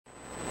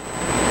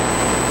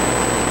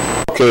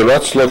Okay,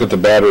 let's look at the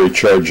battery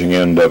charging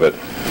end of it.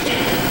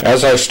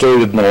 As I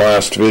stated in the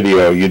last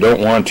video, you don't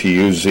want to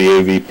use the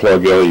AV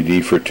plug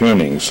LED for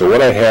tuning. So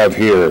what I have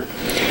here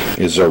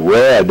is a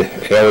red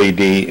LED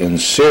in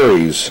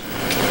series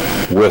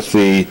with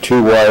the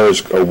two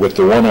wires, or with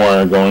the one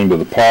wire going to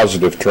the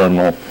positive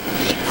terminal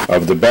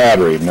of the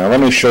battery. Now let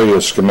me show you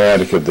a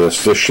schematic of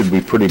this. This should be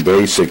pretty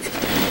basic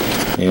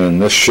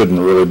and this shouldn't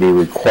really be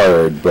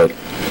required, but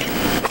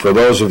for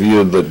those of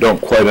you that don't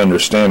quite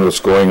understand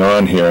what's going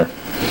on here,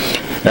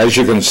 as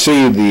you can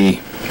see, the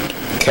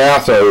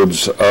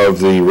cathodes of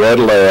the red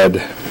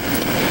lead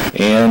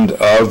and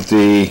of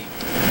the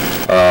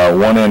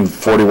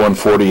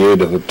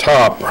 1N4148 at the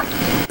top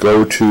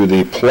go to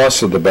the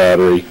plus of the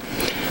battery.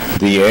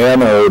 The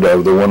anode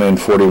of the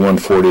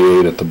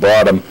 1N4148 at the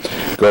bottom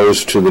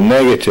goes to the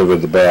negative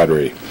of the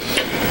battery.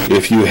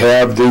 If you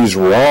have these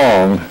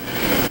wrong,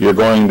 you're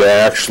going to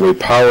actually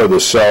power the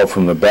cell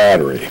from the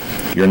battery.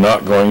 You're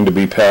not going to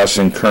be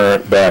passing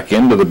current back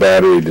into the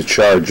battery to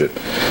charge it.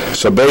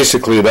 So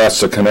basically that's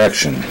the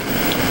connection.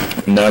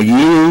 Now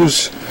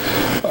use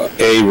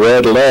a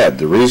red lead.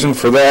 The reason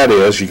for that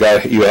is you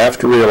have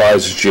to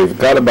realize that you've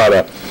got about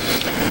a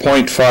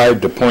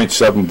 0.5 to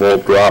 0.7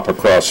 volt drop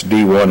across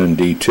D1 and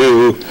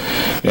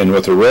D2, and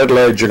with a red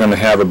lead you're going to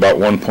have about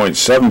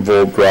 1.7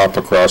 volt drop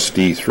across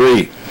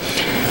D3.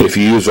 If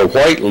you use a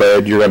white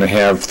lead, you're going to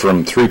have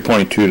from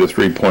 3.2 to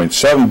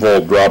 3.7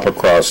 volt drop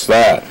across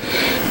that.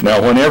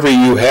 Now whenever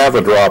you have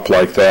a drop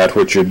like that,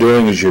 what you're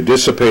doing is you're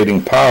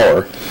dissipating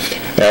power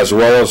as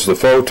well as the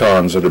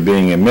photons that are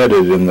being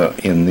emitted in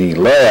the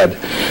lead,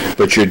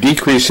 but you're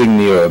decreasing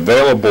the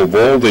available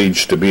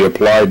voltage to be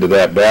applied to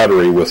that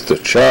battery with the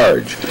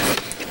charge.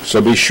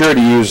 So be sure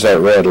to use that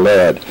red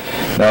lead.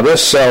 Now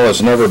this cell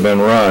has never been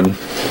run.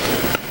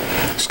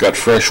 It's got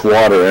fresh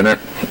water in it.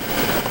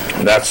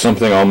 That's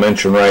something I'll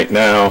mention right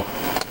now,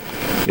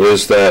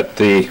 is that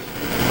I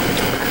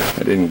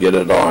didn't get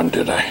it on,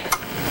 did I?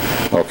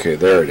 Okay,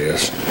 there it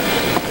is.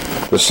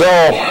 The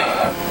cell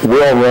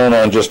will run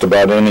on just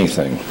about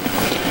anything.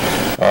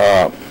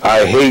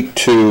 I hate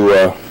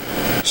to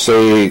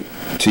say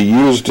to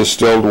use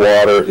distilled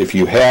water. If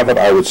you have it,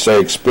 I would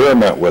say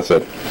experiment with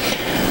it.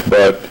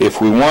 But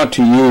if we want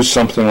to use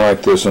something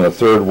like this in a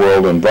third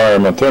world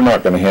environment, they're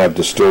not going to have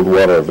distilled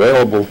water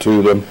available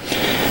to them.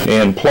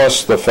 And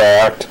plus the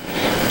fact,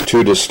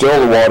 to distill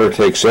the water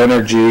takes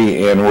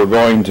energy, and we're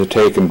going to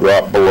take and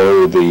drop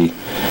below the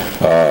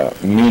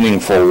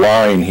meaningful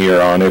line here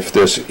on if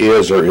this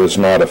is or is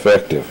not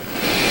effective.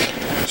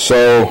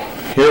 So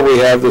here we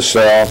have the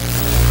cell. We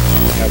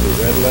have the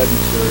red lead in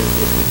series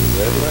with it.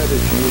 The red lead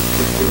is used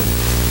for tuning.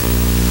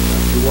 Now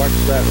if you watch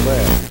that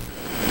lead,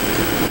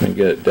 let me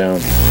get it down.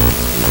 Watch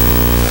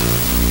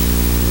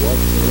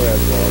the lead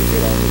while I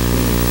get on the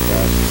tuning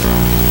capacitor.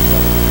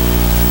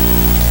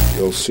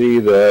 You'll see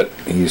that,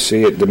 you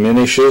see it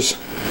diminishes.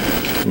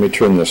 Let me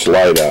turn this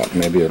light out.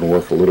 Maybe it'll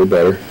work a little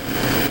better.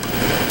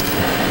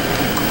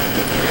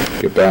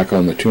 Get back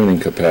on the tuning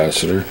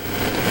capacitor.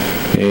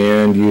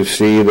 And you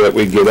see that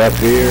we get up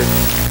here.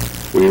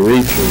 We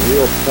reach a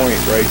real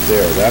point right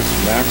there. That's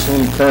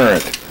maximum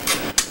current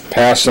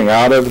passing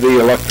out of the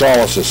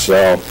electrolysis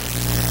cell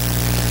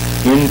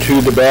into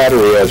the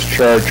battery as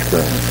charge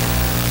current.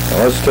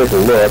 Now let's take a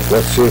look.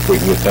 Let's see if we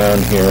can get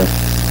down here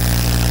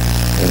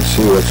and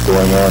see what's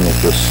going on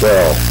with this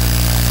cell.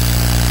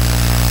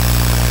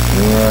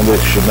 And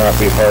it should not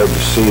be hard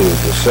to see that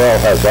the cell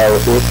has our,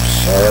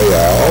 whoops, sorry,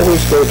 I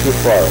always go too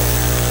far.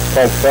 It's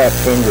called fat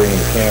fingering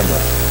the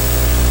camera.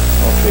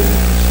 Okay, you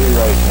can see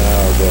right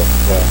now that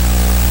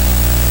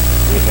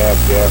we have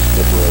gas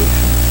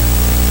liberation.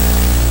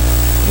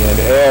 And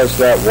as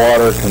that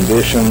water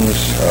conditions,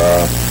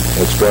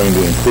 it's going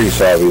to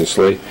increase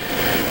obviously.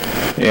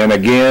 And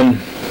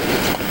again,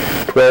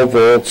 12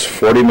 volts,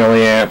 40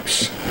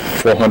 milliamps,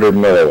 400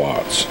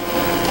 milliwatts.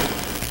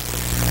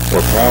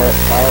 We're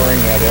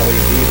powering that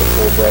LED to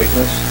full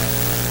brightness.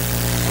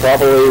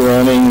 Probably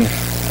running,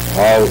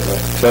 I'll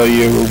tell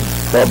you,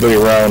 probably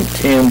around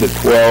 10 to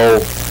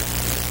 12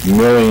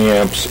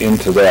 milliamps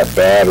into that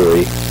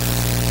battery.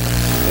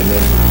 And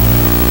then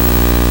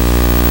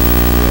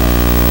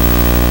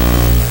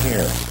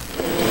here.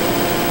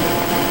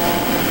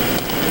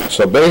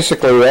 So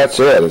basically that's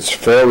it. It's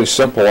fairly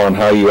simple on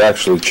how you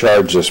actually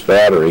charge this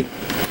battery.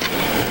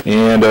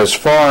 And as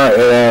far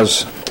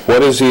as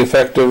what is the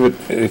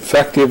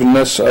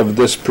effectiveness of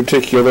this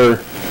particular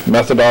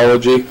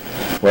methodology,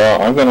 well,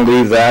 I'm going to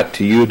leave that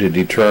to you to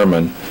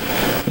determine.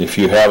 If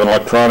you have an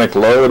electronic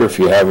load or if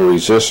you have a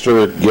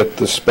resistor, get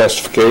the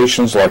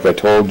specifications like I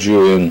told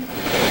you in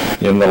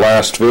the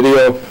last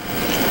video.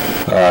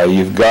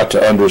 You've got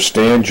to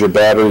understand your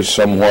battery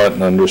somewhat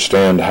and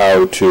understand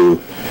how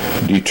to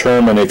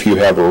determine if you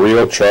have a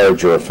real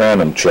charge or a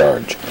phantom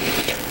charge.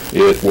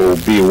 It will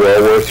be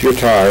well worth your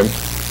time.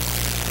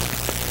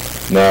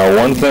 Now,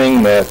 one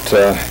thing that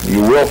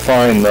you will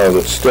find, though,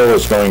 that still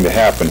is going to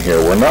happen here,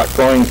 we're not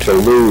going to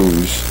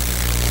lose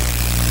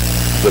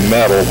the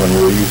metal when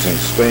we're using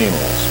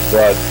stainless,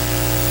 but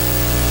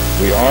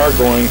we are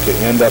going to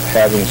end up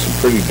having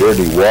some pretty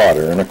dirty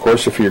water. And of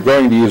course, if you're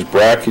going to use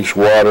brackish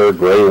water,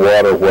 gray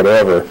water,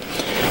 whatever,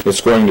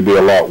 it's going to be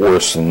a lot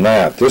worse than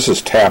that. This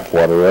is tap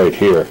water right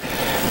here.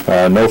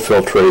 No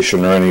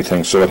filtration or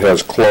anything, so it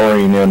has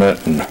chlorine in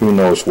it and who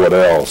knows what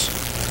else.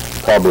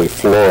 Probably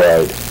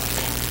fluoride.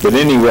 But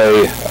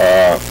anyway,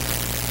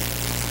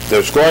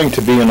 there's going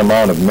to be an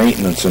amount of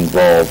maintenance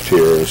involved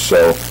here,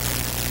 so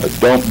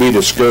don't be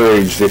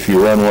discouraged if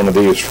you run one of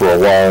these for a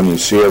while and you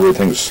see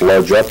everything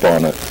sludge up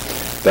on it.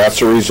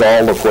 That's a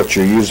result of what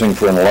you're using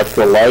for an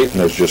electrolyte, and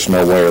there's just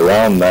no way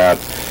around that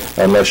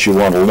unless you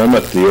want to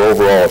limit the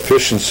overall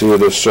efficiency of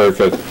this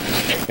circuit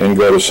and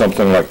go to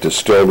something like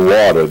distilled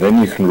water.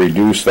 Then you can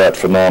reduce that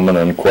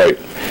phenomenon quite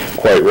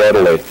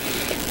readily.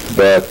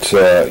 But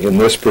in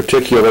this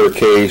particular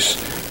case,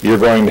 you're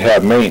going to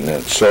have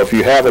maintenance. So if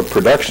you have a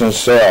production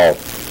cell,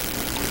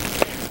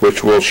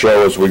 which we'll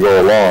show as we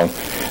go along,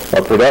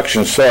 a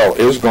production cell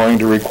is going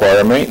to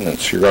require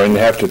maintenance. You're going to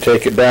have to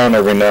take it down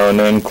every now and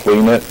then,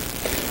 clean it,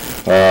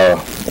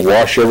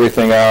 wash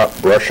everything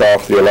out, brush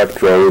off the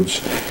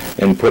electrodes,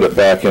 and put it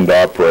back into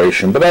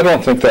operation. But I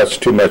don't think that's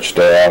too much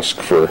to ask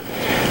for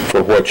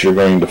what you're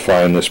going to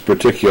find this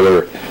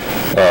particular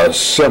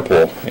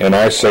simple, and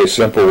I say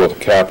simple with a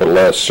capital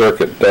S,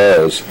 circuit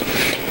does.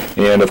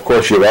 And of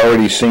course, you've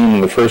already seen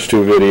in the first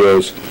two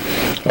videos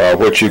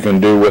what you can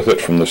do with it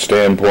from the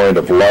standpoint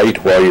of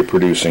light while you're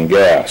producing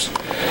gas.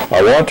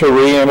 I want to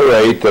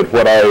reiterate that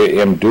what I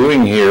am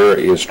doing here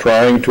is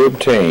trying to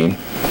obtain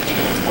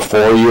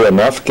for you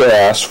enough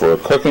gas for a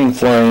cooking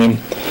flame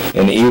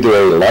in either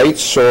a light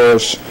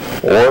source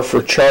or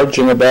for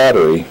charging a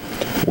battery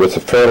with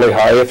a fairly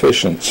high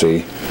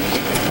efficiency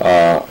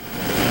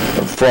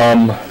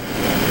from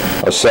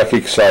a SEC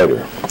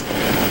exciter.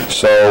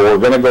 So we're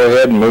going to go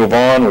ahead and move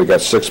on. We've got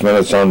 6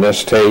 minutes on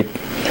this tape.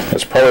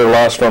 That's probably the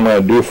last one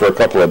I'm going to do for a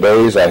couple of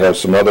days. I have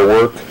some other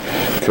work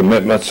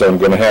commitments I'm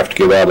going to have to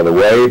get out of the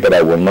way, but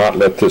I will not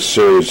let this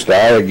series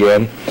die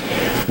again.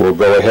 We'll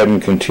go ahead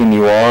and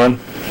continue on,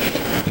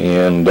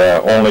 and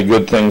only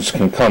good things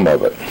can come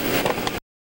of it.